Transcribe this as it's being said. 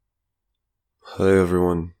Hi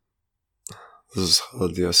everyone, this is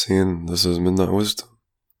Khalid Yasin, this is Midnight Wisdom.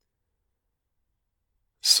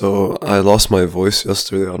 So, I lost my voice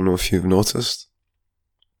yesterday, I don't know if you've noticed,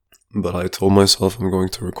 but I told myself I'm going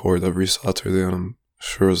to record every Saturday, and I'm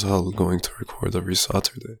sure as hell going to record every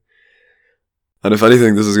Saturday. And if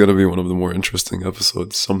anything, this is going to be one of the more interesting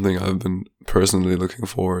episodes, something I've been personally looking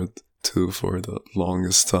forward to for the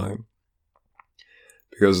longest time.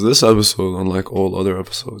 Because this episode, unlike all other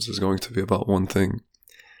episodes, is going to be about one thing.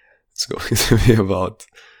 It's going to be about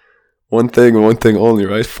one thing and one thing only,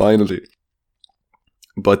 right? Finally.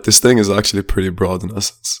 But this thing is actually pretty broad in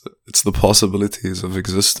essence. It's the possibilities of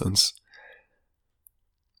existence.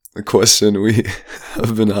 The question we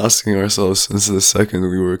have been asking ourselves since the second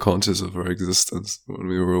we were conscious of our existence, when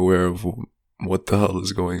we were aware of what the hell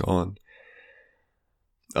is going on.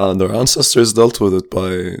 And our ancestors dealt with it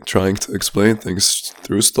by trying to explain things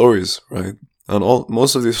through stories, right? And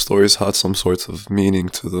most of these stories had some sort of meaning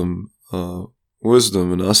to them,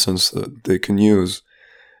 wisdom in essence that they can use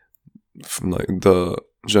from like the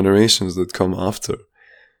generations that come after,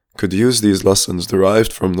 could use these lessons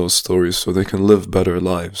derived from those stories so they can live better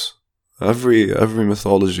lives. Every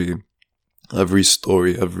mythology, every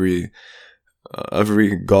story, every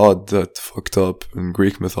god that fucked up in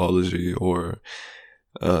Greek mythology or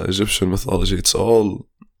Egyptian mythology, it's all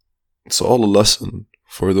a lesson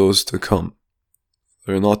for those to come.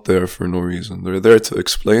 They're not there for no reason. They're there to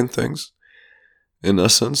explain things, in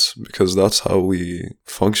essence, because that's how we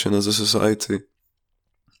function as a society.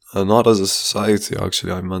 And not as a society,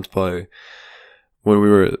 actually, I meant by when we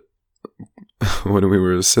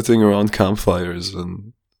were sitting around campfires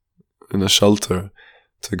and in a shelter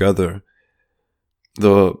together,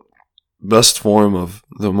 the most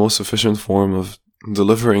efficient form of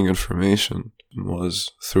delivering information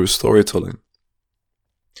was through storytelling.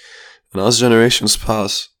 And as generations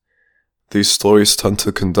pass, these stories tend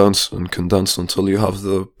to condense until you have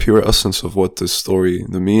the pure essence of what this story,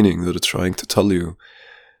 the meaning that it's trying to tell you,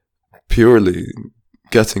 purely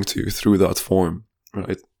getting to you through that form,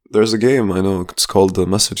 right? There's a game, I know, it's called the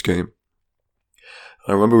Message Game.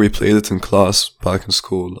 I remember we played it in class back in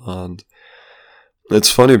school, and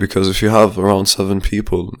it's funny because if you have around 7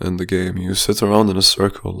 people in the game, you sit around in a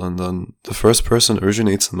circle, and then the first person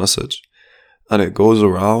originates a message, and it goes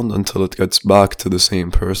around until it gets back to the same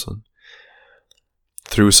person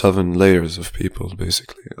through 7 layers of people,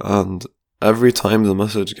 basically. And every time the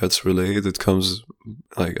message gets relayed, it comes,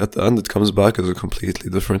 like, at the end, it comes back as a completely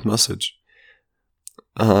different message.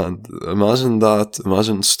 And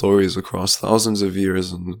imagine stories across thousands of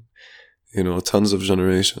years and, tens of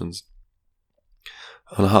generations,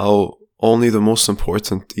 and how only the most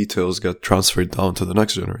important details get transferred down to the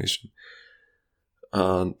next generation.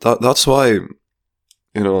 And that's why,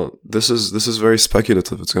 this is very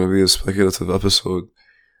speculative. It's going to be a speculative episode.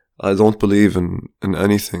 I don't believe in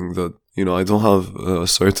anything that, I don't have a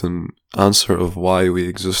certain answer of why we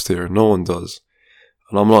exist here. No one does.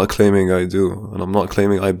 And I'm not claiming I do. And I'm not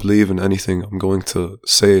claiming I believe in anything I'm going to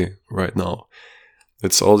say right now.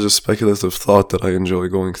 It's all just speculative thought that I enjoy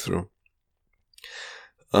going through.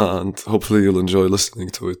 And hopefully you'll enjoy listening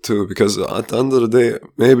to it too. Because at the end of the day,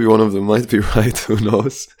 maybe one of them might be right. Who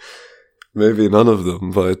knows? Maybe none of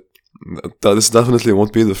them. But this definitely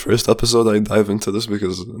won't be the first episode I dive into this,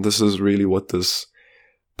 because this is really what this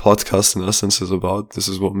podcast in essence is about. This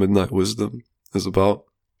is what Midnight Wisdom is about.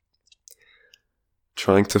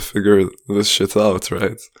 Trying to figure this shit out,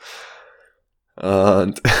 right?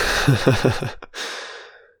 And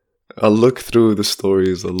I'll look through the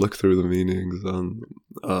stories, I'll look through the meanings, and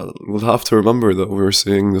we'll have to remember that we're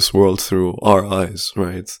seeing this world through our eyes,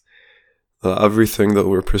 right? Everything that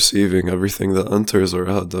we're perceiving, everything that enters our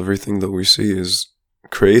head, everything that we see is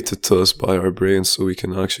created to us by our brains, so we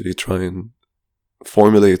can actually try and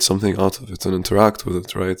formulate something out of it and interact with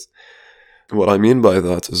it, right? What I mean by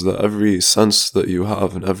that is that every sense that you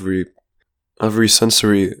have and every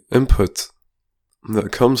sensory input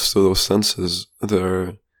that comes to those senses,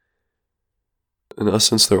 in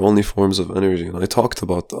essence, they're only forms of energy, and I talked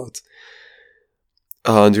about that.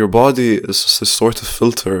 And your body is this sort of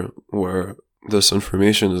filter where this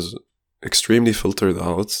information is extremely filtered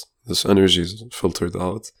out, this energy is filtered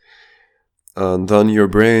out, and then your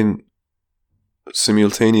brain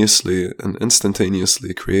simultaneously and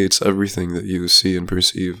instantaneously creates everything that you see and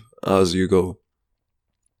perceive as you go.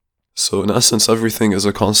 So in essence, everything is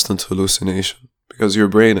a constant hallucination, because your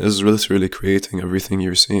brain is literally creating everything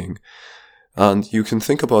you're seeing. And you can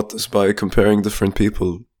think about this by comparing different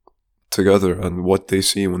people together and what they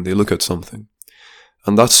see when they look at something.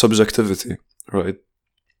 And that's subjectivity, right?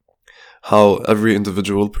 How every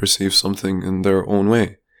individual perceives something in their own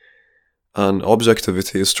way. And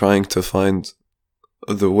objectivity is trying to find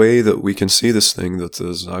the way that we can see this thing that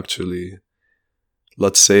is actually,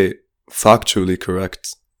 let's say, factually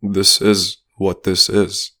correct. This is what this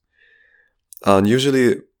is. And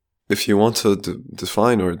usually, if you want to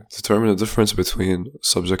define or determine the difference between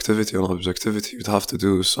subjectivity and objectivity, you'd have to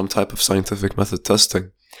do some type of scientific method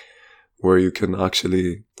testing where you can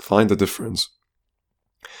actually find the difference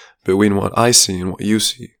between what I see and what you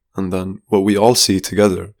see, and then what we all see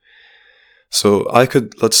together. So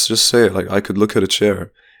let's just say, like, I could look at a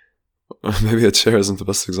chair. Maybe a chair isn't the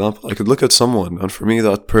best example. I could look at someone, and for me,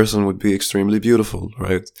 that person would be extremely beautiful,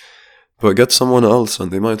 right? But get someone else,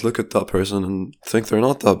 and they might look at that person and think they're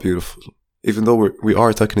not that beautiful, even though we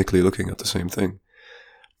are technically looking at the same thing.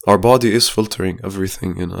 Our body is filtering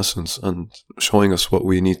everything in essence and showing us what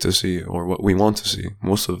we need to see or what we want to see.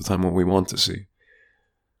 Most of the time, what we want to see.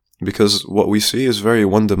 Because what we see is very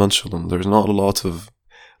one-dimensional. There's not a lot of...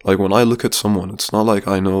 Like, when I look at someone, it's not like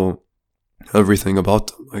I know everything about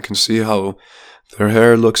them. I can see how their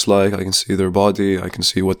hair looks like, I can see their body, I can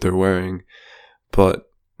see what they're wearing, but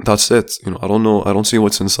that's it. I don't see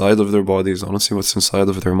what's inside of their bodies, I don't see what's inside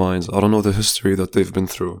of their minds, I don't know the history that they've been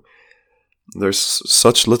through. There's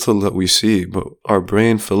such little that we see, but our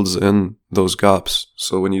brain fills in those gaps.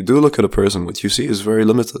 So when you do look at a person, what you see is very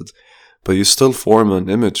limited, but you still form an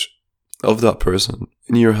image of that person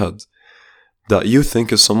in your head that you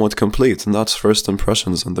think is somewhat complete, and that's first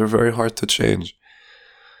impressions, and they're very hard to change.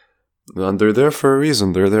 And they're there for a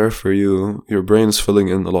reason. They're there for you. Your brain's filling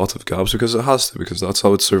in a lot of gaps because it has to, because that's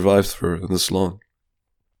how it survived for this long.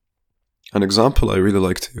 An example I really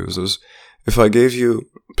like to use is, if I gave you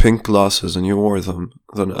pink glasses and you wore them,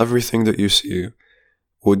 then everything that you see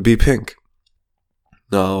would be pink.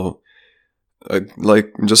 Now,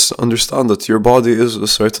 just understand that your body is a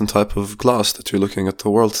certain type of glass that you're looking at the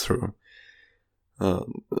world through.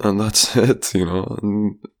 And that's it,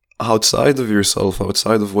 And outside of yourself,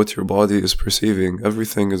 outside of what your body is perceiving,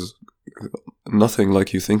 everything is nothing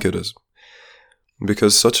like you think it is.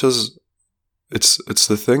 Because it's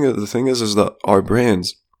the thing is that our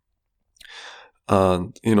brains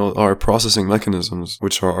and, our processing mechanisms,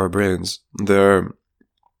 which are our brains, they're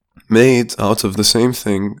made out of the same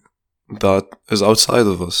thing that is outside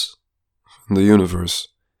of us in the universe.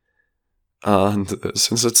 And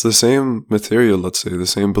since it's the same material, let's say, the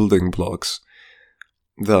same building blocks,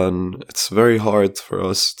 then it's very hard for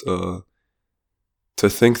us to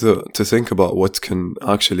think about what can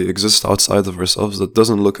actually exist outside of ourselves that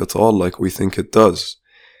doesn't look at all like we think it does.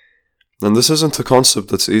 And this isn't a concept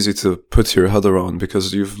that's easy to put your head around,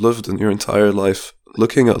 because you've lived in your entire life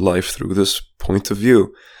looking at life through this point of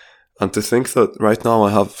view. And to think that right now I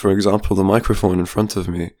have, for example, the microphone in front of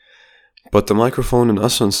me, but the microphone in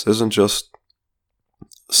essence isn't just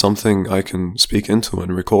something I can speak into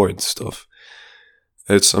and record stuff.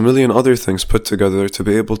 It's a million other things put together to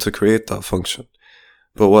be able to create that function.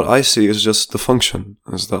 But what I see is just the function,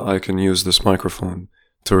 is that I can use this microphone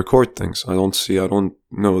to record things. I don't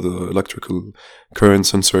know the electrical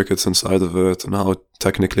currents and circuits inside of it and how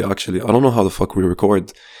technically actually, I don't know how the fuck we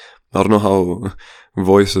record. I don't know how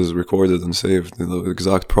voice is recorded and saved, the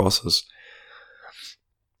exact process.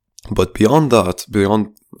 But beyond that,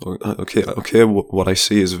 what I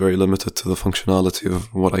see is very limited to the functionality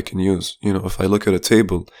of what I can use. If I look at a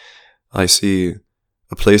table, I see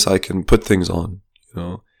a place I can put things on,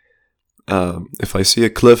 If I see a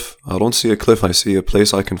cliff, I don't see a cliff, I see a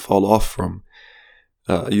place I can fall off from.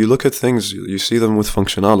 You look at things, you see them with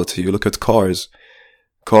functionality. You look at cars.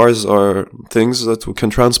 Cars are things that can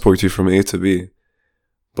transport you from A to B.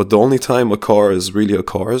 But the only time a car is really a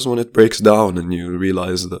car is when it breaks down and you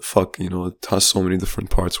realize that, it has so many different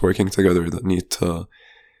parts working together that need to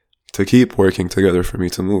keep working together for me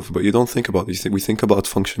to move. But you don't think about it. We think about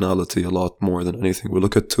functionality a lot more than anything. We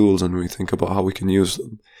look at tools and we think about how we can use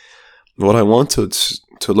them. What I wanted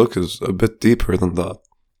to look is a bit deeper than that.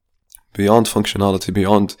 Beyond functionality,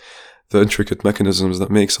 beyond the intricate mechanisms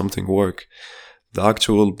that make something work. The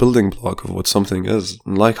actual building block of what something is.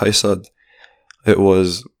 And like I said, it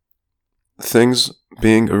was things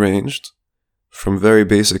being arranged from very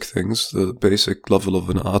basic things, the basic level of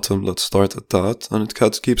an atom, let's start at that, and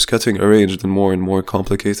it keeps getting arranged in more and more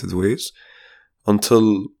complicated ways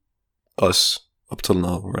until us, up till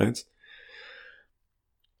now, right?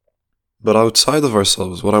 But outside of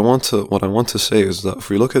ourselves, what I want to say is that if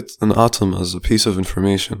we look at an atom as a piece of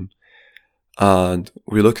information, and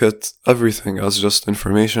we look at everything as just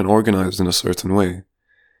information organized in a certain way,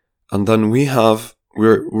 and then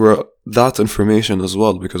we're that information as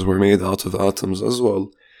well, because we're made out of atoms as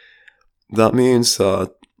well. That means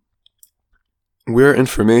that we're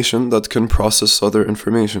information that can process other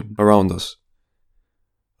information around us.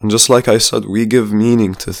 And just like I said, we give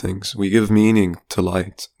meaning to things. We give meaning to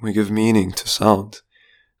light. We give meaning to sound.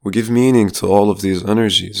 We give meaning to all of these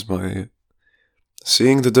energies by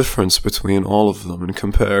seeing the difference between all of them and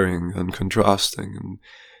comparing and contrasting and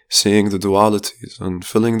seeing the dualities and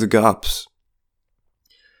filling the gaps.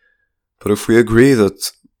 But if we agree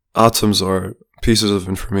that atoms are pieces of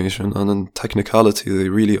information, and in technicality they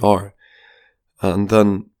really are, and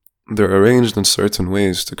then they're arranged in certain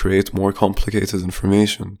ways to create more complicated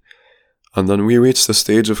information, and then we reach the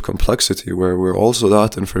stage of complexity where we're also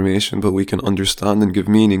that information, but we can understand and give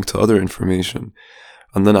meaning to other information,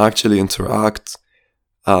 and then actually interact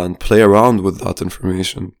and play around with that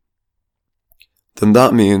information, then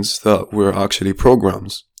that means that we're actually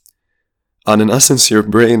programs. And in essence, your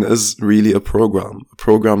brain is really a program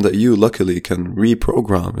that you luckily can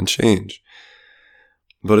reprogram and change.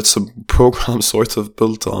 But it's a program sort of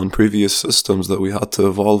built on previous systems that we had to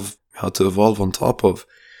evolve on top of,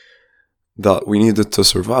 that we needed to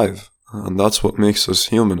survive. And that's what makes us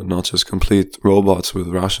human and not just complete robots with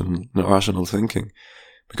rational thinking.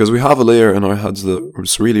 Because we have a layer in our heads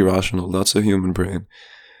that's really rational. That's a human brain.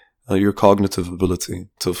 Your cognitive ability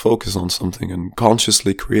to focus on something and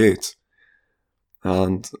consciously create.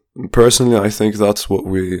 And personally, I think that's what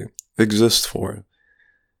we exist for.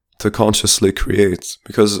 To consciously create.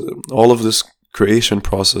 Because all of this creation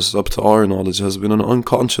process, up to our knowledge, has been an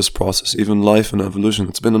unconscious process. Even life and evolution,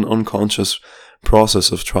 it's been an unconscious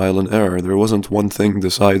process of trial and error. There wasn't one thing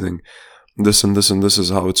deciding this and this and this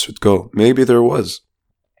is how it should go. Maybe there was.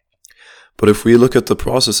 But if we look at the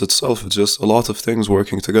process itself, it's just a lot of things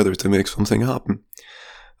working together to make something happen.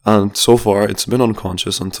 And so far, it's been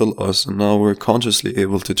unconscious until us, and now we're consciously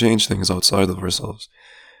able to change things outside of ourselves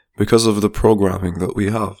because of the programming that we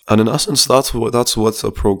have. And in essence, that's what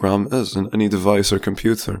a program is in any device or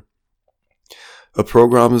computer. A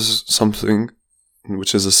program is something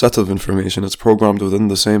which is a set of information. It's programmed within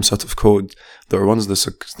the same set of code that runs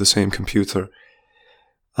the same computer.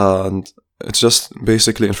 And it's just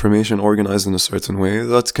basically information organized in a certain way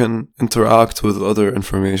that can interact with other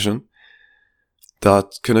information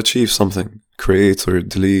that can achieve something, create or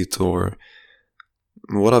delete or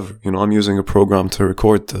whatever. I'm using a program to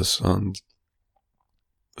record this, and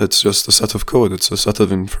it's just a set of code. It's a set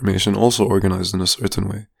of information also organized in a certain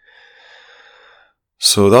way.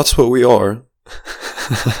 So that's what we are.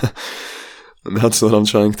 And that's what I'm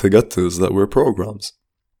trying to get to, is that we're programs.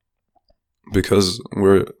 Because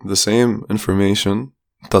we're the same information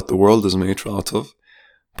that the world is made out of,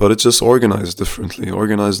 but it's just organized differently,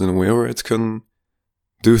 organized in a way where it can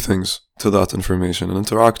do things to that information and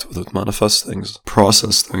interact with it, manifest things,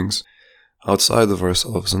 process things outside of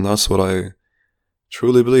ourselves. And that's what I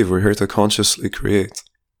truly believe. We're here to consciously create.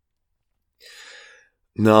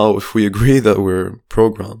 Now, if we agree that we're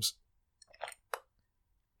programs...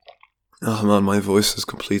 Oh man, my voice is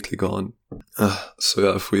completely gone. So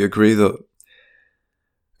yeah, if we agree that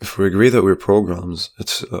we're programs,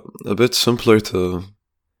 it's a bit simpler to...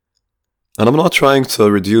 And I'm not trying to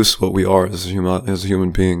reduce what we are as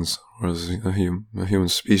human beings, or as a human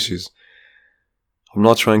species. I'm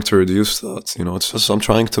not trying to reduce that, it's just I'm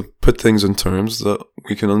trying to put things in terms that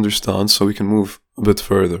we can understand so we can move a bit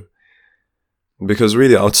further. Because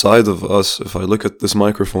really, outside of us, if I look at this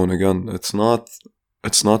microphone again, it's not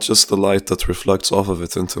just the light that reflects off of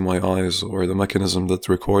it into my eyes or the mechanism that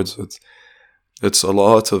records it. It's a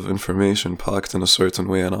lot of information packed in a certain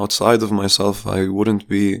way, and outside of myself, I wouldn't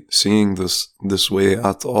be seeing this way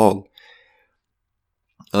at all.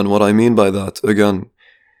 And what I mean by that, again,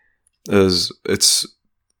 is it's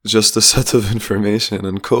just a set of information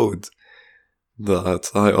and code that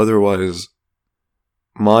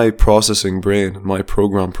my processing brain, my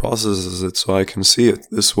program processes it so I can see it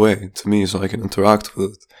this way to me, so I can interact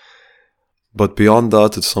with it. But beyond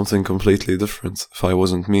that, it's something completely different if I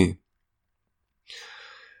wasn't me.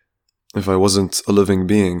 If I wasn't a living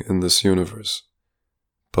being in this universe.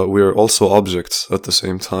 But we're also objects at the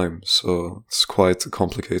same time, so it's quite a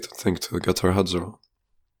complicated thing to get our heads around.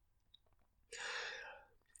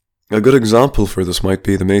 A good example for this might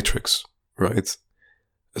be The Matrix, right?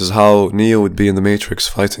 Is how Neo would be in The Matrix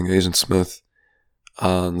fighting Agent Smith,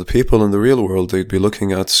 and the people in the real world, they'd be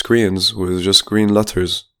looking at screens with just green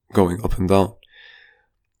letters going up and down.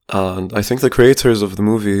 And I think the creators of the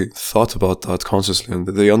movie thought about that consciously, and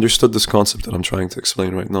they understood this concept that I'm trying to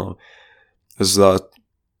explain right now, is that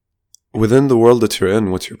within the world that you're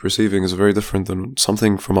in, what you're perceiving is very different than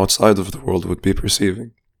something from outside of the world would be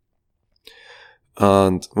perceiving.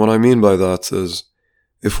 And what I mean by that is,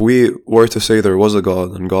 if we were to say there was a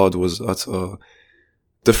God and God was at a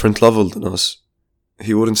different level than us,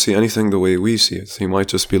 he wouldn't see anything the way we see it. He might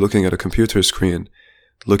just be looking at a computer screen,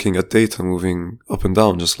 looking at data moving up and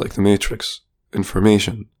down, just like the Matrix.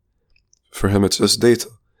 Information. For him, it's just data.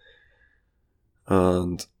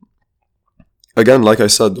 And again, like I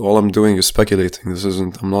said, all I'm doing is speculating.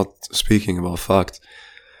 I'm not speaking about fact.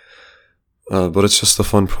 But it's just a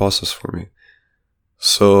fun process for me.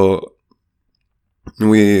 So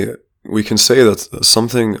we can say that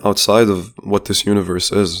something outside of what this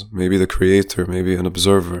universe is, maybe the creator, maybe an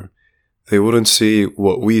observer, they wouldn't see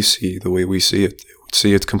what we see the way we see it. They would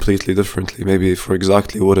see it completely differently, maybe for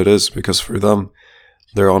exactly what it is, because for them,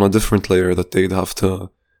 they're on a different layer that they'd have to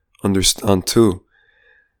understand too.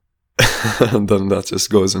 And then that just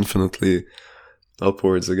goes infinitely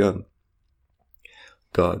upwards again.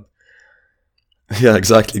 God. Yeah,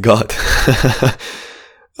 exactly, God.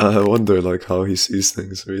 I wonder like how he sees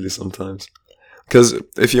things really sometimes. Because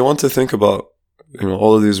if you want to think about,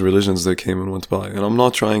 all of these religions that came and went by, and I'm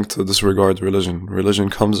not trying to disregard religion. Religion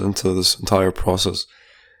comes into this entire process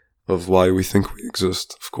of why we think we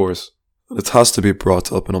exist, of course. It has to be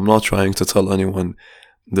brought up, and I'm not trying to tell anyone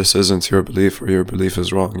this isn't your belief or your belief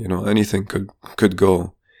is wrong. Anything could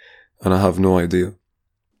go, and I have no idea.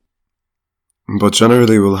 But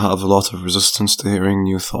generally we'll have a lot of resistance to hearing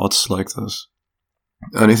new thoughts like this.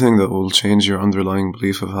 Anything that will change your underlying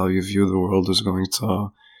belief of how you view the world is going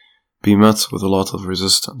to be met with a lot of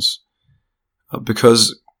resistance.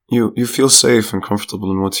 Because you feel safe and comfortable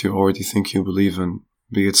in what you already think you believe in,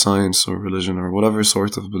 be it science or religion or whatever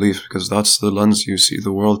sort of belief, because that's the lens you see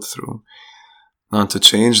the world through. And to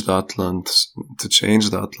change that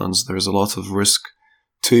lens, there's a lot of risk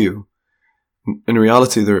to you. In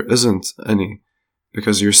reality, there isn't any,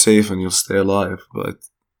 because you're safe and you'll stay alive, but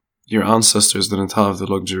your ancestors didn't have the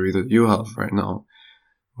luxury that you have right now,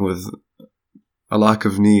 with a lack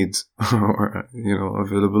of need or,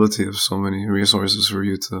 availability of so many resources for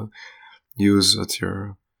you to use at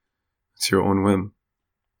your own whim.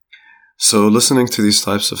 So listening to these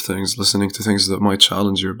types of things, listening to things that might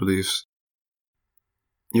challenge your beliefs,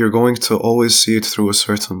 you're going to always see it through a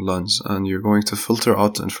certain lens, and you're going to filter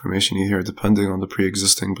out the information you hear depending on the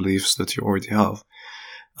pre-existing beliefs that you already have.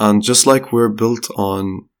 And just like we're built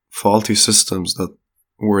on faulty systems that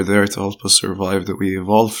were there to help us survive, that we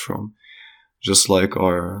evolved from, just like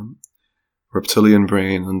our reptilian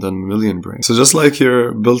brain and then mammalian brain. So just like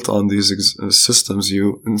you're built on these systems,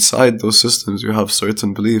 inside those systems you have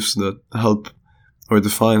certain beliefs that help or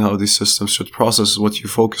define how these systems should process what you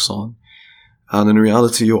focus on. And in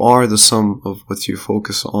reality, you are the sum of what you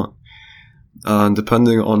focus on. And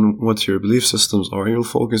depending on what your belief systems are, you'll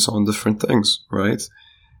focus on different things, right?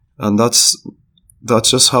 And that's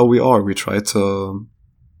just how we are. We try to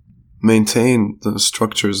maintain the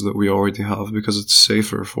structures that we already have because it's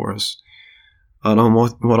safer for us. And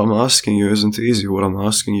what I'm asking you isn't easy. What I'm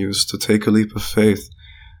asking you is to take a leap of faith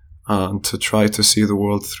and to try to see the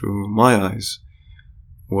world through my eyes,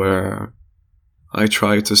 where I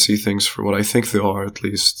try to see things for what I think they are, at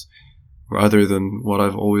least, rather than what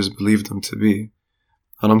I've always believed them to be.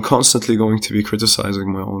 And I'm constantly going to be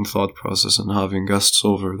criticizing my own thought process and having guests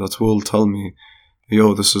over that will tell me,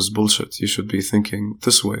 yo, this is bullshit, you should be thinking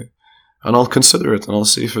this way. And I'll consider it and I'll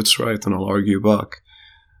see if it's right and I'll argue back.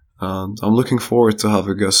 And I'm looking forward to have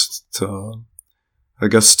a guest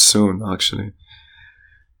soon, actually.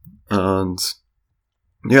 And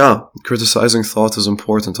yeah, criticizing thought is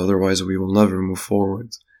important, otherwise we will never move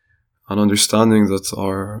forward. And understanding that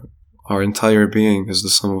our entire being is the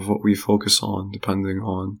sum of what we focus on, depending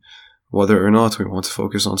on whether or not we want to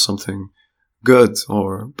focus on something good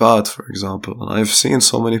or bad, for example. And I've seen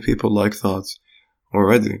so many people like that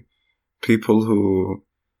already. People who,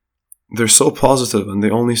 they're so positive and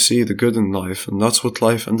they only see the good in life, and that's what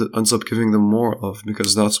life ends up giving them more of,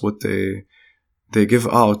 because that's what they give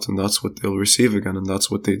out and that's what they'll receive again, and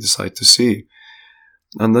that's what they decide to see.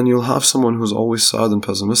 And then you'll have someone who's always sad and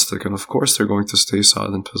pessimistic, and of course they're going to stay sad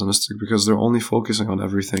and pessimistic because they're only focusing on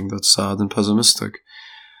everything that's sad and pessimistic.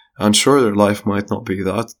 And sure, their life might not be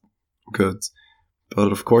that good,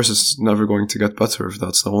 but of course it's never going to get better if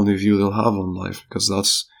that's the only view they'll have on life, because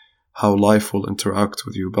that's how life will interact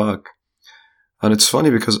with you back. And it's funny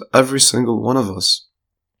because every single one of us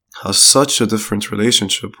has such a different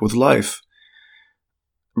relationship with life.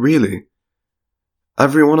 Really.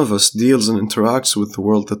 Every one of us deals and interacts with the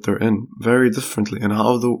world that they're in very differently, and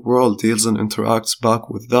how the world deals and interacts back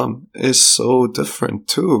with them is so different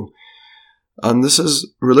too. And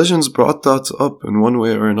religion's brought that up in one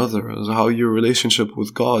way or another, as how your relationship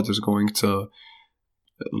with God is going to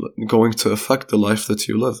affect the life that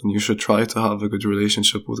you live, and you should try to have a good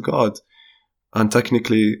relationship with God, and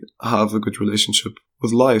technically have a good relationship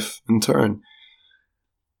with life in turn.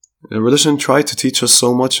 Religion tried to teach us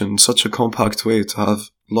so much in such a compact way to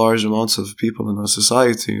have large amounts of people in our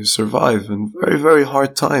society survive in very, very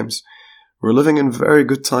hard times. We're living in very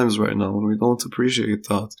good times right now, and we don't appreciate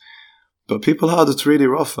that. But people had it really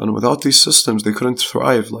rough, and without these systems, they couldn't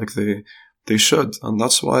thrive like they should. And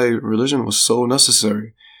that's why religion was so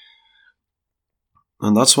necessary.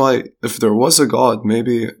 And that's why, if there was a God,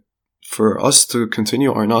 maybe for us to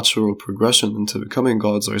continue our natural progression into becoming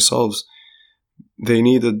gods ourselves, they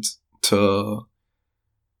needed to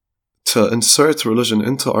insert religion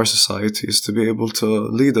into our societies to be able to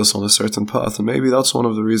lead us on a certain path. And maybe that's one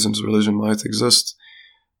of the reasons religion might exist.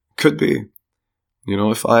 Could be.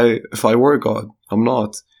 If I were God, I'm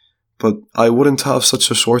not. But I wouldn't have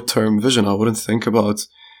such a short-term vision. I wouldn't think about,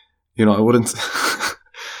 I wouldn't...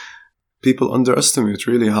 People underestimate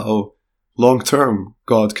really how long-term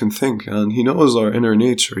God can think. And He knows our inner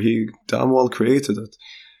nature. He damn well created it.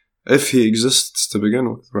 If He exists to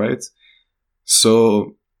begin with, right?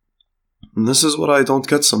 So, this is what I don't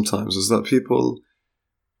get sometimes, is that people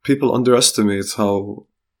underestimate how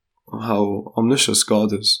omniscient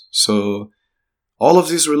God is. So, all of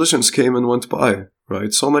these religions came and went by,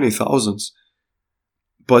 right? So many thousands.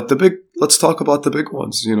 But let's talk about the big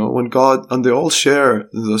ones, when God, and they all share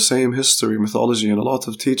the same history, mythology, and a lot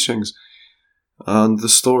of teachings, and the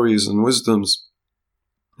stories and wisdoms.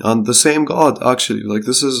 And the same God, actually,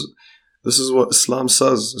 this is what Islam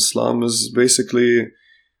says. Islam is basically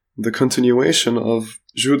the continuation of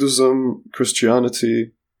Judaism,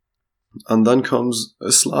 Christianity, and then comes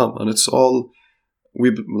Islam. And it's all,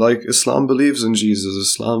 Islam believes in Jesus,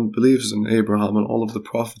 Islam believes in Abraham and all of the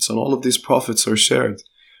prophets, and all of these prophets are shared,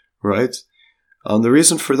 right? And the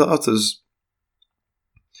reason for that is,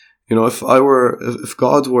 if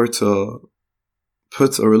God were to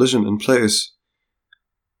put a religion in place,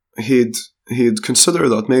 he'd consider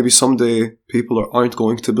that maybe someday people aren't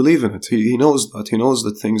going to believe in it. He knows that. He knows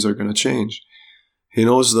that things are going to change. He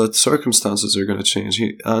knows that circumstances are going to change.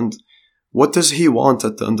 And what does He want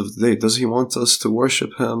at the end of the day? Does He want us to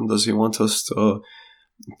worship Him? Does He want us to...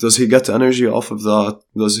 Does He get energy off of that?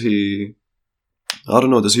 Does He... I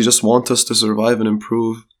don't know. Does He just want us to survive and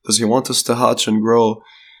improve? Does He want us to hatch and grow?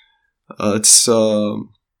 We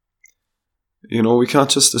can't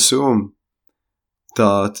just assume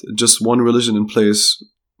that just one religion in place,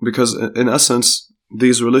 because in essence,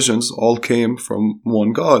 these religions all came from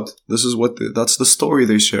one God. This is that's the story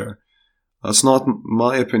they share. That's not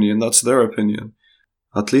my opinion, that's their opinion.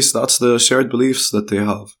 At least that's the shared beliefs that they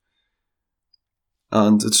have.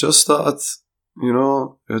 And it's just that,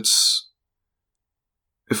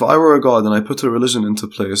 if I were a God and I put a religion into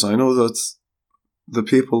place, I know that the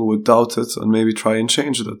people would doubt it and maybe try and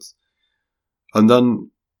change it. And then,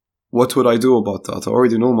 what would I do about that? I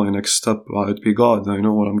already know my next step. I'd be God. I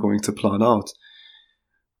know what I'm going to plan out.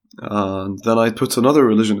 And then I'd put another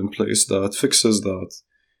religion in place that fixes that.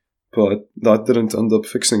 But that didn't end up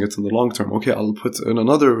fixing it in the long term. Okay, I'll put in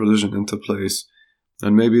another religion into place.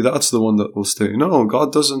 And maybe that's the one that will stay. No,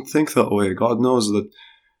 God doesn't think that way. God knows that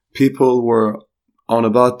people were on a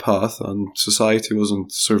bad path and society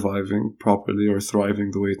wasn't surviving properly or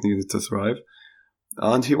thriving the way it needed to thrive.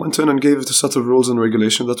 And He went in and gave it a set of rules and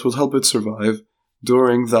regulation that would help it survive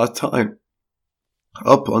during that time.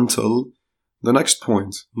 Up until the next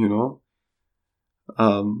point,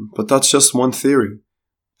 But that's just one theory.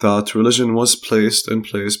 That religion was placed in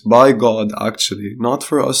place by God, actually. Not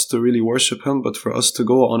for us to really worship Him, but for us to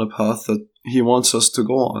go on a path that He wants us to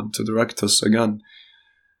go on, to direct us again.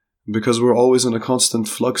 Because we're always in a constant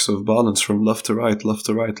flux of balance from left to right, left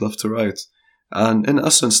to right, left to right. And in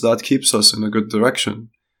essence, that keeps us in a good direction,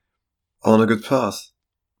 on a good path.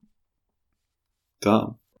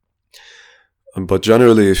 Damn. But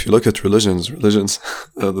generally, if you look at religions,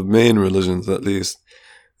 the main religions at least,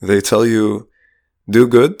 they tell you, do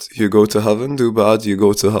good, you go to heaven, do bad, you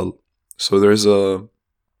go to hell. So there's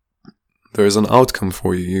an outcome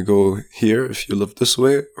for you. You go here if you live this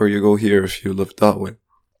way, or you go here if you live that way.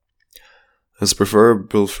 It's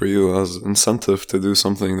preferable for you as incentive to do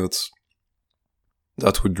something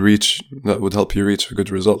that would help you reach a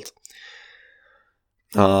good result.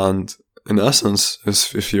 And in essence,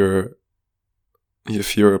 if you're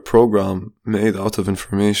a program made out of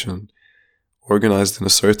information, organized in a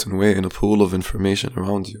certain way in a pool of information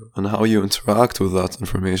around you, and how you interact with that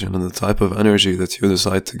information and the type of energy that you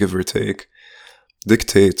decide to give or take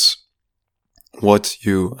dictates what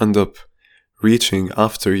you end up reaching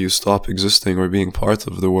after you stop existing or being part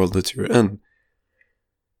of the world that you're in.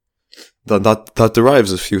 That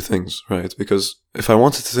derives a few things, right? Because if I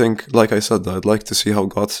wanted to think, like I said, I'd like to see how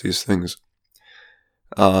God sees things.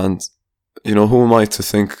 And who am I to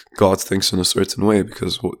think God thinks in a certain way?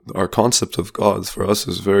 Because our concept of God for us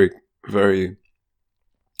is very, very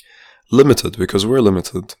limited, because we're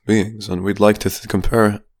limited beings and we'd like to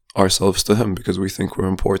compare ourselves to him because we think we're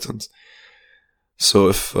important. So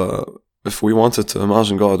if we wanted to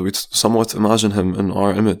imagine God, we'd somewhat imagine him in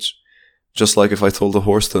our image. Just like if I told a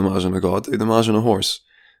horse to imagine a god, they'd imagine a horse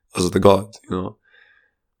as the god,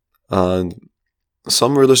 And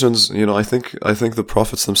some religions, I think the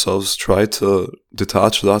prophets themselves try to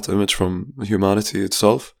detach that image from humanity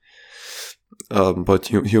itself. But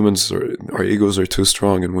humans, our egos are too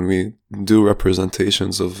strong, and when we do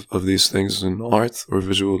representations of these things in art, or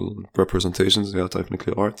visual representations,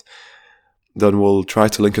 technically art, then we'll try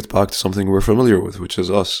to link it back to something we're familiar with, which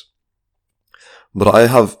is us. But I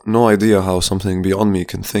have no idea how something beyond me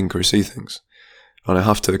can think or see things. And I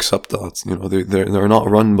have to accept that. They're not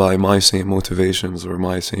run by my same motivations or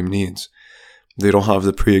my same needs. They don't have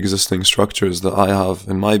the pre-existing structures that I have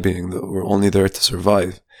in my being that were only there to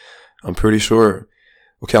survive. I'm pretty sure,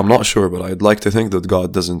 I'm not sure, but I'd like to think that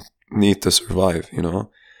God doesn't need to survive,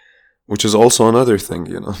 which is also another thing,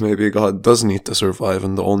 maybe God does need to survive,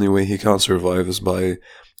 and the only way he can survive is by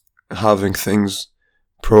having things,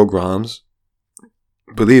 programs,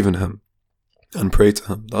 believe in him and pray to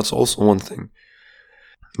him. That's also one thing.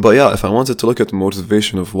 But yeah, if I wanted to look at the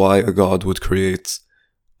motivation of why a God would create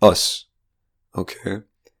us,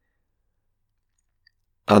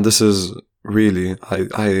 and this is really,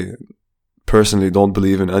 I personally don't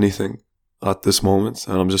believe in anything at this moment,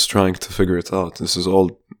 and I'm just trying to figure it out. This is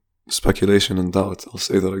all speculation and doubt. I'll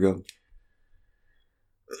say that again.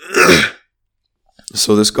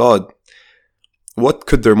 So this God, what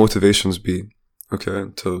could their motivations be?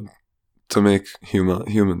 To make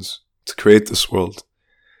humans, to create this world.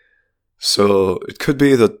 So it could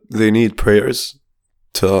be that they need prayers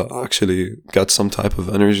to actually get some type of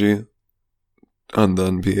energy and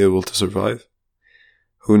then be able to survive.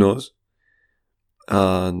 Who knows?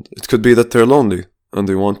 And it could be that they're lonely and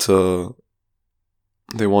they want to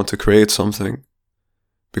create something.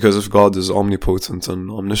 Because if God is omnipotent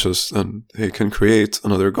and omniscient, then he can create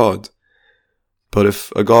another God. But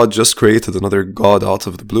if a God just created another God out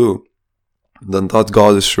of the blue, then that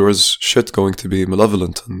God is sure as shit going to be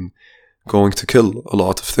malevolent and going to kill a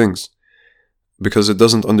lot of things. Because it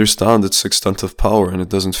doesn't understand its extent of power, and it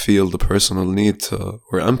doesn't feel the personal need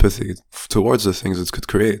or empathy towards the things it could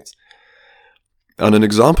create. And an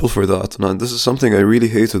example for that, and this is something I really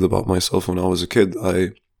hated about myself when I was a kid.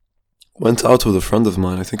 I went out with a friend of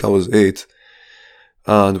mine, I think I was 8,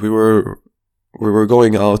 and we were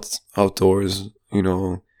going outdoors,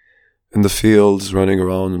 in the fields, running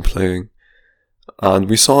around and playing. And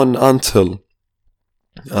we saw an anthill.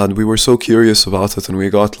 And we were so curious about it, and we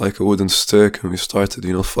got like a wooden stick, and we started,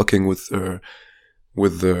 fucking with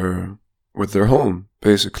their home,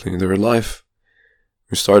 basically, their life.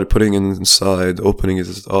 We started putting it inside, opening it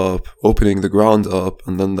up, opening the ground up,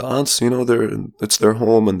 and then the ants, it's their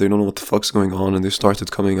home, and they don't know what the fuck's going on, and they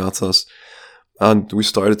started coming at us, and we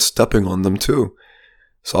started stepping on them too.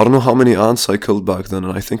 So I don't know how many ants I killed back then,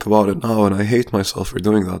 and I think about it now, and I hate myself for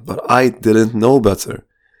doing that, but I didn't know better.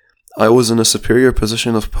 I was in a superior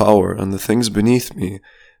position of power, and the things beneath me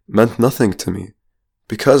meant nothing to me,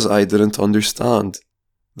 because I didn't understand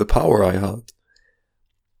the power I had.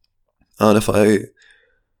 And if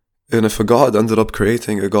a God ended up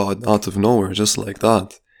creating a God out of nowhere, just like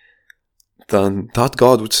that, then that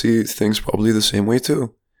God would see things probably the same way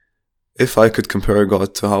too. If I could compare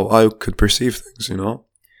God to how I could perceive things,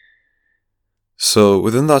 So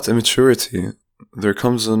within that immaturity, there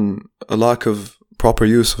comes in a lack of proper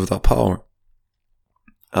use of that power.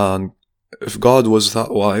 And if God was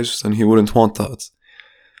that wise, then he wouldn't want that.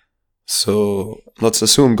 So let's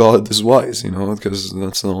assume God is wise, because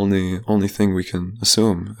that's the only thing we can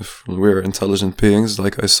assume. If we're intelligent beings,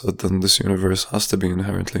 like I said, then this universe has to be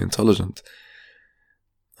inherently intelligent.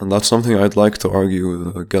 And that's something I'd like to argue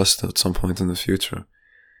with a guest at some point in the future.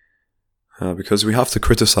 Because we have to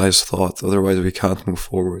criticize thought, otherwise we can't move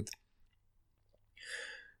forward.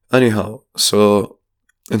 Anyhow, so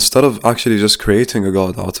instead of actually just creating a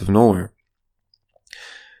God out of nowhere,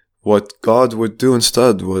 what God would do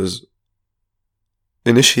instead was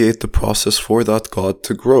initiate the process for that God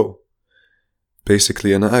to grow.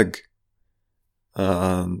 Basically an egg.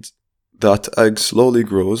 And that egg slowly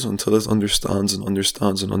grows until it understands and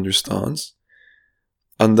understands and understands.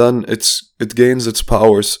 And then it gains its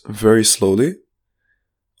powers very slowly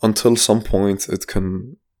until some point it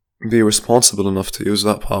can be responsible enough to use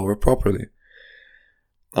that power properly.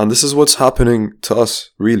 And this is what's happening to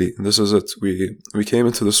us, really. This is it. We came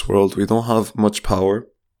into this world, we don't have much power.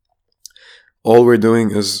 All we're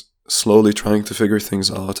doing is slowly trying to figure things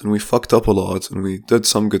out, and we fucked up a lot, and we did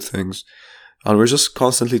some good things, and we're just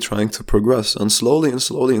constantly trying to progress, and slowly,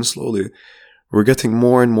 we're getting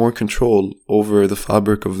more and more control over the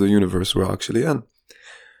fabric of the universe we're actually in.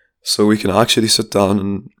 So we can actually sit down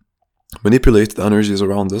and manipulate the energies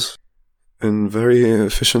around us in very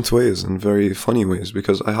efficient ways, in very funny ways,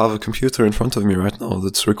 because I have a computer in front of me right now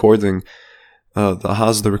that's recording, that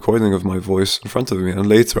has the recording of my voice in front of me, and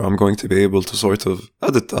later I'm going to be able to sort of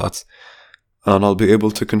edit that, and I'll be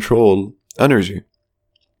able to control energy,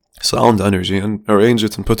 sound energy, and arrange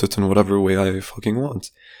it and put it in whatever way I fucking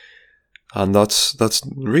want. And that's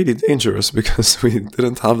really dangerous, because we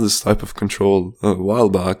didn't have this type of control a while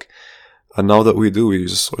back, and now that we do, we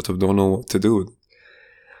just sort of don't know what to do.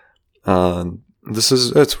 And this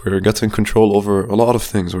is it. We're getting control over a lot of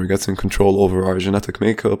things. We're getting control over our genetic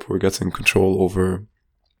makeup. We're getting control over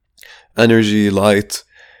energy, light,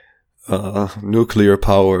 nuclear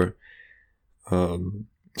power,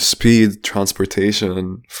 speed,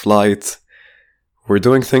 transportation, flight. We're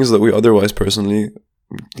doing things that we otherwise personally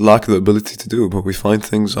lack the ability to do, but we find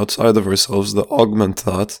things outside of ourselves that augment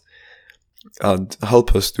that and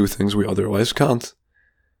help us do things we otherwise can't.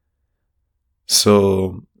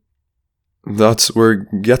 So we're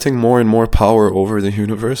getting more and more power over the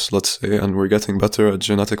universe, let's say, and we're getting better at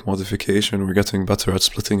genetic modification, we're getting better at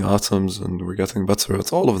splitting atoms, and we're getting better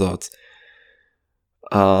at all of that.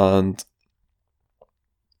 And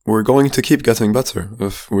we're going to keep getting better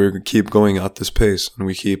if we keep going at this pace, and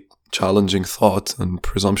we keep challenging thought and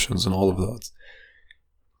presumptions and all of that.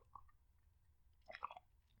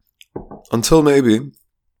 Until maybe,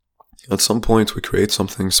 at some point, we create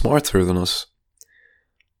something smarter than us.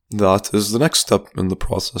 That is the next step in the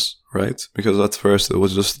process, right? Because at first it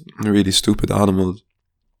was just really stupid animals.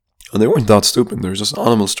 And they weren't that stupid, they're just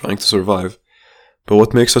animals trying to survive. But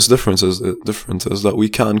what makes us different is that we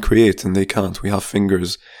can create and they can't. We have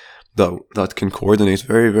fingers that can coordinate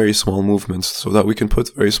very, very small movements, so that we can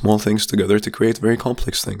put very small things together to create very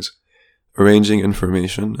complex things. Arranging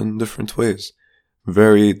information in different ways.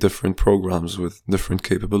 Very different programs with different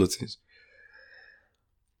capabilities.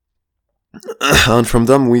 And from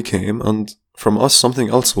them we came, and from us something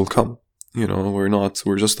else will come. You know,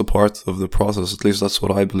 we're just a part of the process. At least that's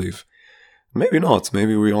what I believe. Maybe not,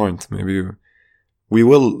 maybe we aren't. Maybe we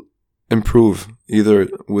will improve either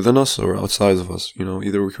within us or outside of us. You know,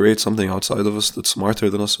 either we create something outside of us that's smarter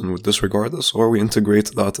than us and would disregard us, or we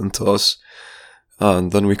integrate that into us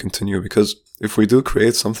and then we continue. Because if we do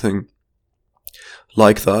create something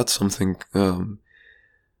like that, something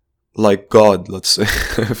like God, let's say,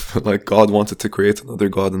 if like God wanted to create another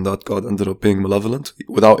God and that God ended up being malevolent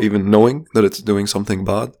without even knowing that it's doing something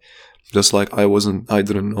bad, just like I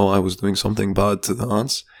didn't know I was doing something bad to the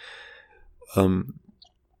ants.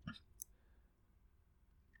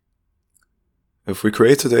 If we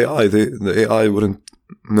created AI, the AI wouldn't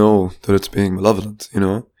know that it's being malevolent, you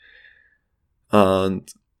know? And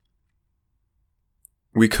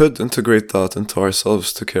we could integrate that into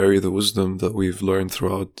ourselves to carry the wisdom that we've learned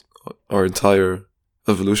throughout our entire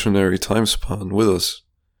evolutionary time span with us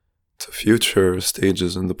to future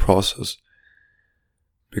stages in the process.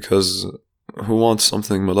 Because who wants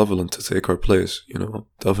something malevolent to take our place, you know?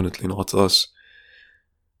 Definitely not us.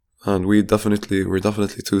 And we're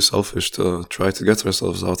definitely too selfish to try to get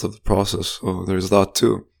ourselves out of the process, so there's that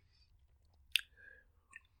too.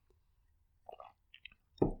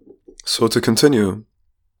 So to continue,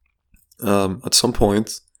 at some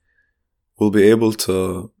point, we'll be able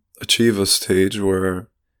to achieve a stage where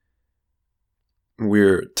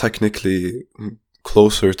we're technically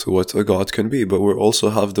closer to what a god can be, but we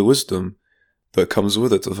also have the wisdom that comes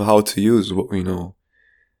with it of how to use what we know.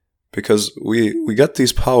 Because we get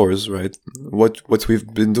these powers, right? What we've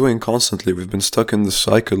been doing constantly, we've been stuck in this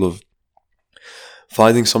cycle of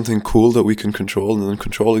finding something cool that we can control and then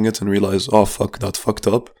controlling it and realize, oh fuck, that fucked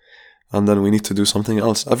up. And then we need to do something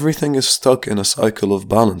else. Everything is stuck in a cycle of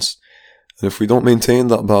balance. And if we don't maintain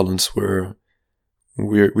that balance,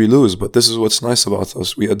 we lose. But this is what's nice about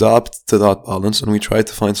us. We adapt to that balance and we try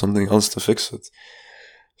to find something else to fix it.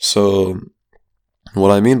 So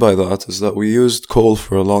what I mean by that is that we used coal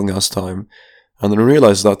for a long ass time and then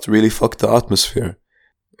realized that really fucked the atmosphere.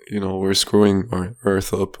 You know, we're screwing our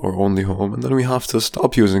earth up, our only home, and then we have to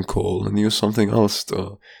stop using coal and use something else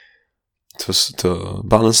to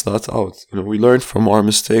balance that out. You know, we learn from our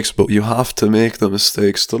mistakes, but you have to make the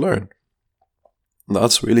mistakes to learn.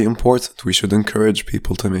 That's really important. We should encourage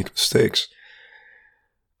people to make mistakes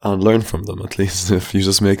and learn from them, at least. If you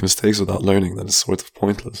just make mistakes without learning, then it's sort of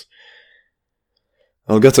pointless.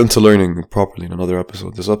 I'll get into learning properly in another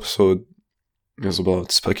episode. This episode is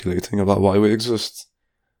about speculating about why we exist.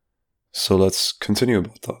 So let's continue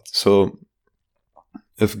about that. So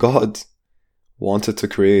if God wanted to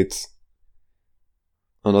create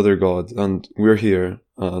another God, and we're here,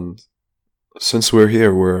 and since we're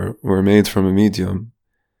here, we're made from a medium.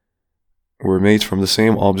 We're made from the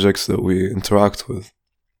same objects that we interact with.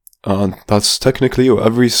 And that's technically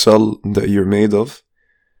every cell that you're made of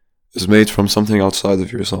is made from something outside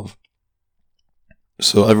of yourself.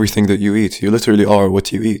 So everything that you eat, you literally are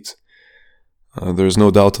what you eat. There's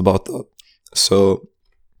no doubt about that. So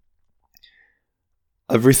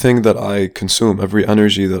everything that I consume, every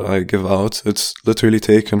energy that I give out, it's literally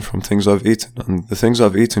taken from things I've eaten. And the things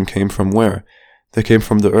I've eaten came from where? They came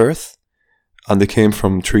from the earth, and they came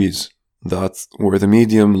from trees. That where the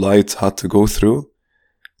medium light had to go through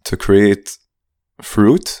to create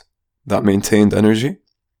fruit that maintained energy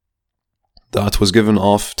that was given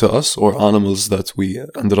off to us, or animals that we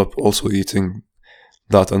ended up also eating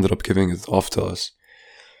that ended up giving it off to us.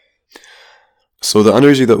 So the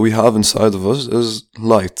energy that we have inside of us is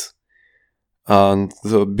light, and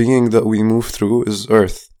the being that we move through is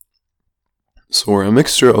earth. So we're a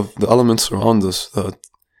mixture of the elements around us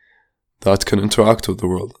that can interact with the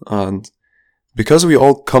world. And because we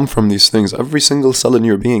all come from these things, every single cell in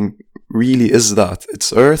your being really is that.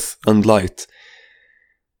 It's earth and light.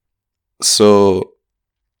 So,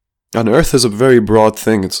 and earth is a very broad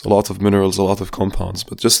thing. It's a lot of minerals, a lot of compounds,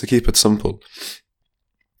 but just to keep it simple.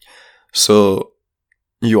 So,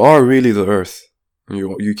 you are really the earth.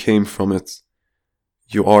 You came from it.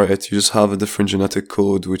 You are it. You just have a different genetic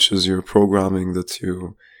code, which is your programming that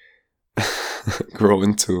you grow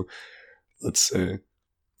into, let's say,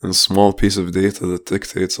 a small piece of data that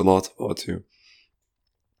dictates a lot about you.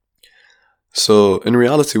 So, in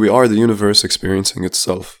reality, we are the universe experiencing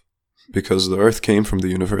itself, because the earth came from the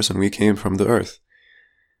universe and we came from the earth.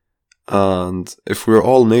 And if we're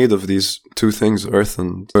all made of these two things, earth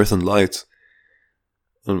and light,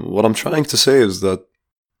 and what I'm trying to say is that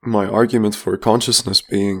my argument for consciousness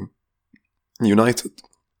being united,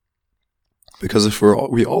 because if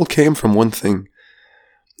we all came from one thing,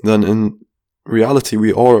 then in reality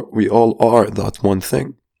we all are that one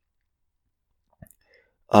thing.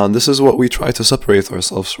 And this is what we try to separate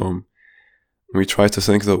ourselves from. We try to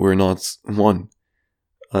think that we're not one.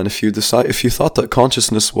 And if you thought that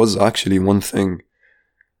consciousness was actually one thing,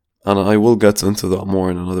 and I will get into that more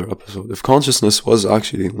in another episode, if consciousness was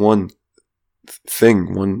actually one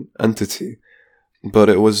thing, one entity, but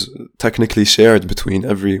it was technically shared between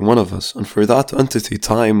every one of us, and for that entity,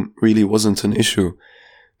 time really wasn't an issue,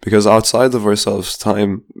 because outside of ourselves,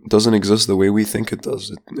 time doesn't exist the way we think it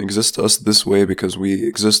does. It exists to us this way because we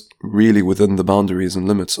exist really within the boundaries and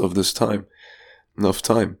limits of this time, enough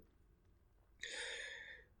time.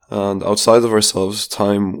 And outside of ourselves,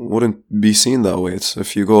 time wouldn't be seen that way. It's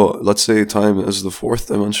if you go, let's say time is the fourth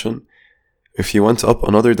dimension. If you went up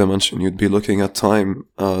another dimension, you'd be looking at time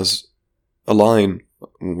as a line,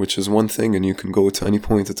 which is one thing, and you can go to any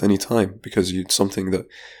point at any time because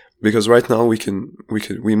right now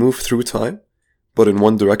we move through time, but in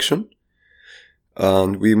one direction,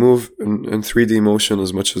 and we move in 3D motion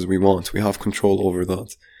as much as we want. We have control over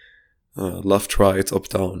that. Left, right, up,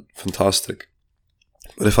 down, fantastic.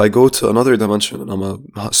 But if I go to another dimension and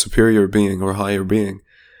I'm a superior being or higher being,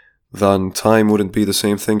 then time wouldn't be the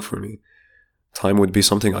same thing for me. Time would be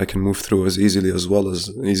something I can move through as easy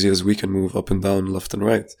as we can move up and down, left and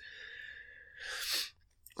right.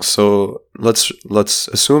 So let's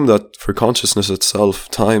assume that for consciousness itself,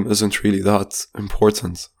 time isn't really that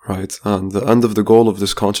important, right? And the end of the goal of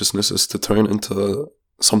this consciousness is to turn into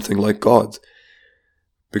something like God,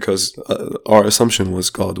 because our assumption was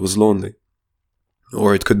God was lonely.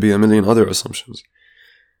 Or it could be a million other assumptions.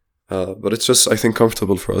 But it's just, I think,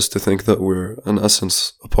 comfortable for us to think that we're, in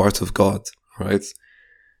essence, a part of God, right?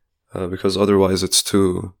 Because otherwise it's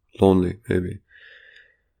too lonely, maybe.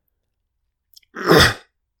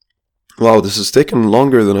 Wow, this has taken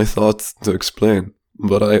longer than I thought to explain.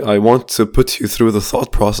 But I want to put you through the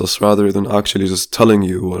thought process rather than actually just telling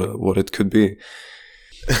you what it could be.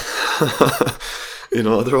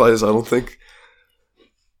 Otherwise I don't think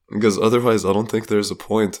there's a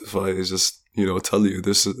point if I just, tell you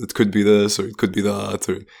this, it could be this, or it could be that,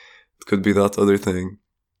 or it could be that other thing.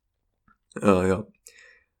 Yeah.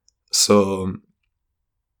 So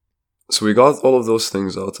we got all of those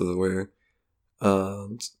things out of the way.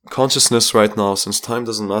 And consciousness right now, since time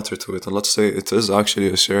doesn't matter to it, and let's say it is actually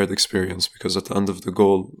a shared experience, because at the end of the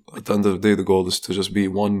day, the goal is to just be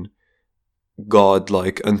one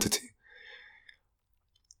God-like entity.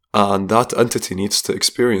 And that entity needs to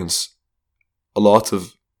experience a lot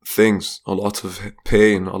of things, a lot of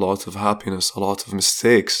pain, a lot of happiness, a lot of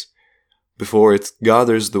mistakes, before it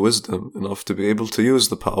gathers the wisdom enough to be able to use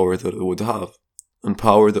the power that it would have, and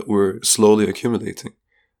power that we're slowly accumulating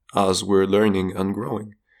as we're learning and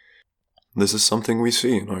growing. This is something we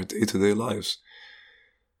see in our day-to-day lives.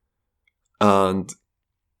 And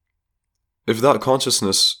if that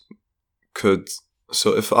consciousness could,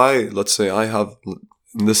 so if let's say I have,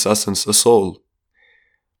 in this essence, a soul,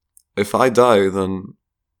 if I die, then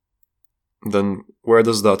where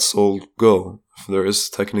does that soul go? If there is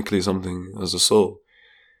technically something as a soul.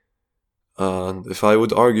 And if I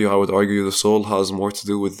would argue the soul has more to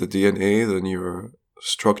do with the DNA than your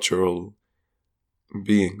structural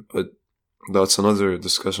being. But that's another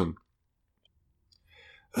discussion.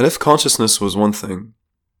 And if consciousness was one thing,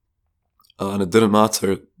 and it didn't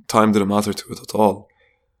matter, time didn't matter to it at all,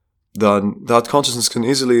 then that consciousness can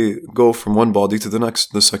easily go from one body to the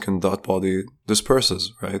next the second that body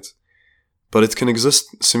disperses, right? But it can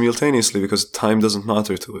exist simultaneously because time doesn't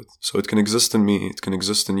matter to it. So it can exist in me, it can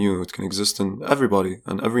exist in you, it can exist in everybody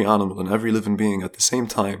and every animal and every living being at the same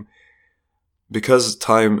time, because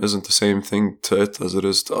time isn't the same thing to it as it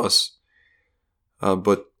is to us.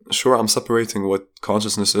 But sure, I'm separating what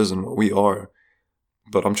consciousness is and what we are,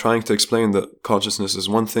 but I'm trying to explain that consciousness is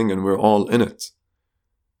one thing and we're all in it.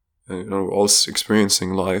 And, we're all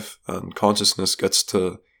experiencing life, and consciousness gets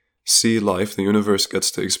to see life, the universe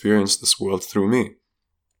gets to experience this world through me.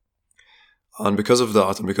 And because of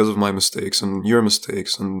that, and because of my mistakes and your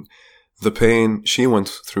mistakes, and the pain she went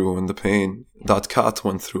through, and the pain that cat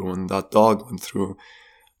went through, and that dog went through,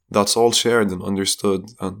 that's all shared and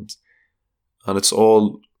understood, and it's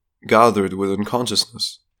all gathered within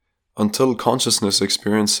consciousness. Until consciousness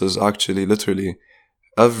experiences actually literally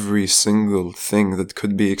every single thing that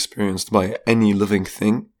could be experienced by any living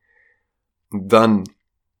thing, then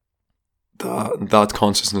that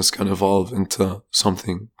consciousness can evolve into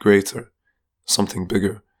something greater, something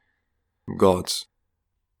bigger, God's.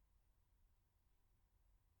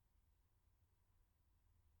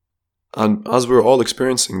 And as we're all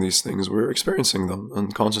experiencing these things, we're experiencing them,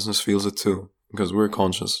 and consciousness feels it too, because we're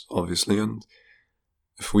conscious, obviously, and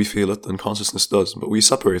if we feel it, then consciousness does, but we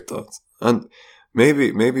separate that. And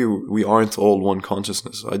maybe we aren't all one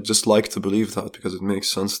consciousness. I just like to believe that because it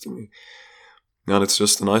makes sense to me. And it's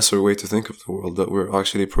just a nicer way to think of the world, that we're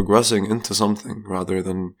actually progressing into something rather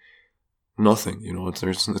than nothing.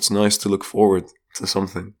 It's nice to look forward to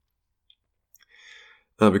something.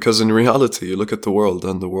 Because in reality, you look at the world,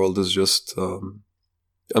 and the world is just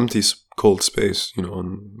empty, cold space,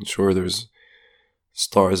 and sure, there's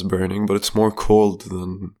stars burning, but it's more cold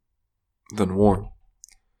than warm.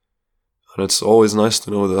 And it's always nice to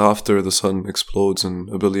know that after the sun explodes in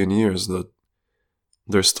a billion years, that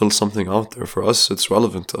there's still something out there. For us, it's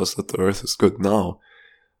relevant to us that the Earth is good now,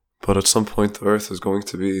 but at some point the Earth is going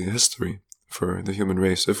to be history for the human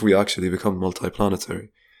race if we actually become multiplanetary.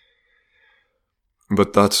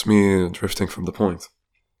 But that's me drifting from the point.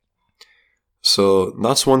 So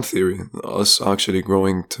that's one theory, us actually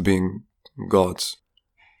growing to being gods.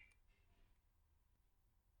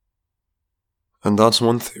 And that's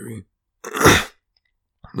one theory.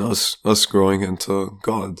 us growing into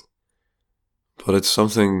God. But it's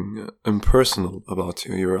something impersonal about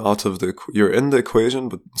you. You're in the equation,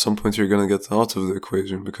 but at some point you're going to get out of the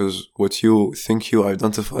equation, because what you think you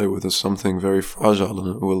identify with is something very fragile,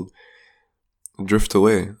 and it will drift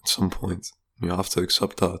away at some point. You have to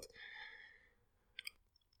accept that.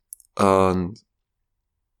 And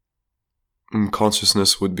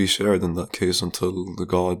consciousness would be shared in that case until the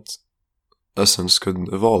God essence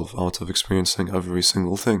could evolve out of experiencing every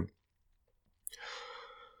single thing.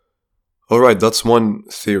 Alright, that's one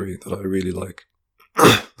theory that I really like.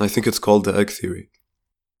 I think it's called the egg theory.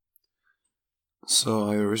 So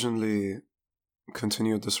I originally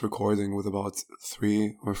continued this recording with about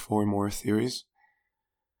 3 or 4 more theories,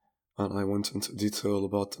 and I went into detail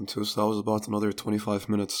about them too, so that was about another 25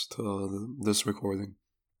 minutes to this recording.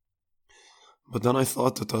 But then I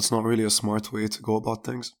thought that that's not really a smart way to go about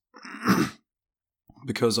things,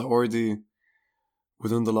 because I already,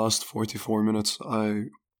 within the last 44 minutes, I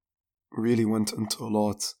really went into a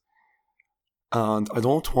lot, and I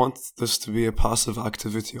don't want this to be a passive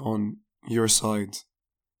activity on your side,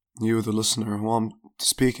 you the listener who I'm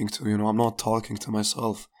speaking to. I'm not talking to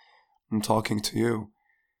myself, I'm talking to you.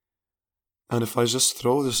 And if I just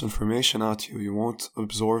throw this information at you, you won't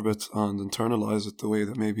absorb it and internalize it the way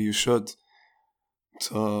that maybe you should,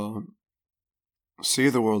 to see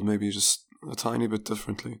the world maybe just a tiny bit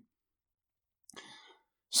differently.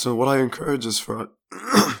 So what I encourage is for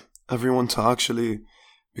everyone to actually,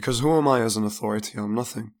 because who am I as an authority? I'm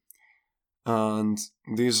nothing. And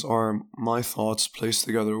these are my thoughts placed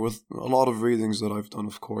together with a lot of readings that I've done,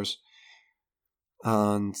 of course.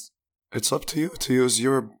 And it's up to you to use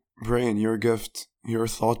your brain, your gift, your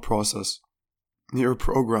thought process, your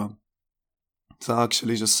program to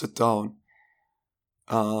actually just sit down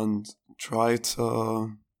and try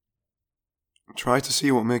to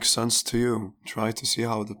see what makes sense to you. Try to see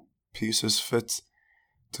how the pieces fit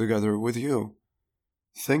together with you.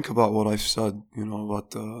 Think about what I've said,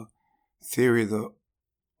 about the theory that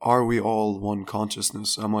are we all one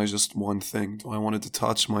consciousness? Am I just one thing? Do I want to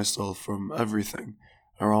detach myself from everything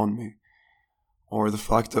around me? Or the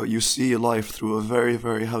fact that you see life through a very,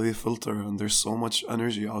 very heavy filter and there's so much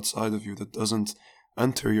energy outside of you that doesn't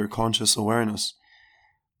enter your conscious awareness.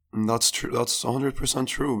 And that's true. That's 100%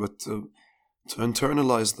 true. But to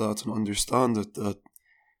internalize that and understand it, that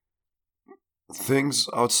things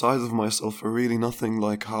outside of myself are really nothing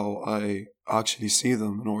like how I actually see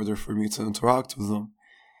them in order for me to interact with them.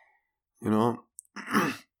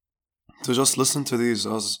 To just listen to these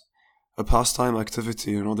as a pastime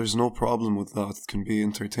activity, there's no problem with that. It can be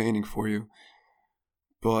entertaining for you.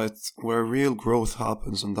 But where real growth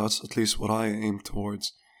happens, and that's at least what I aim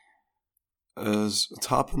towards, is it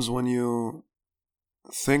happens when you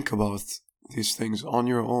think about these things on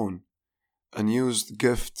your own and use the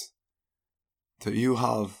gift that you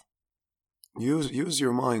have. Use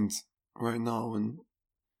your mind right now and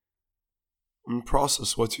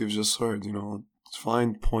process what you've just heard,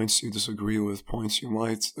 find points you disagree with, points you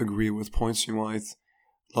might agree with, points you might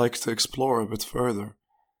like to explore a bit further,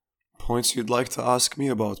 points you'd like to ask me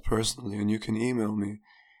about personally, and you can email me.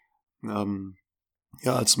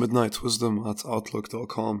 It's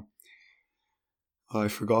midnightwisdom@outlook.com. I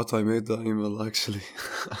forgot I made that email actually.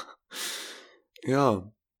 Yeah.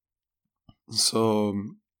 So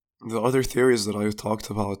the other theories that I talked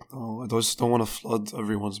about, I just don't want to flood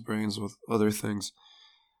everyone's brains with other things.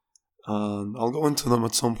 And I'll go into them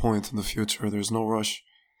at some point in the future. There's no rush.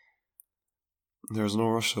 There's no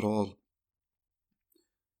rush at all.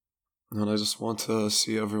 And I just want to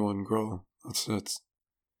see everyone grow. That's it.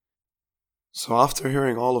 So after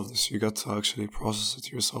hearing all of this, you get to actually process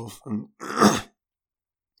it yourself. And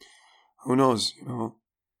who knows,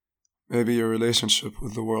 maybe your relationship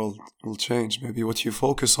with the world will change. Maybe what you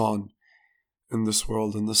focus on in this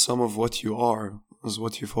world and the sum of what you are is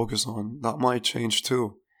what you focus on. That might change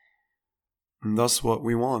too. And that's what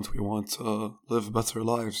we want. We want to live better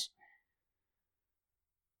lives.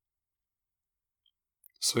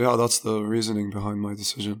 So yeah, that's the reasoning behind my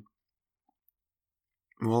decision.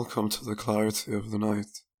 Welcome to the clarity of the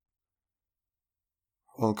night.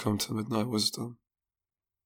 Welcome to Midnight Wisdom.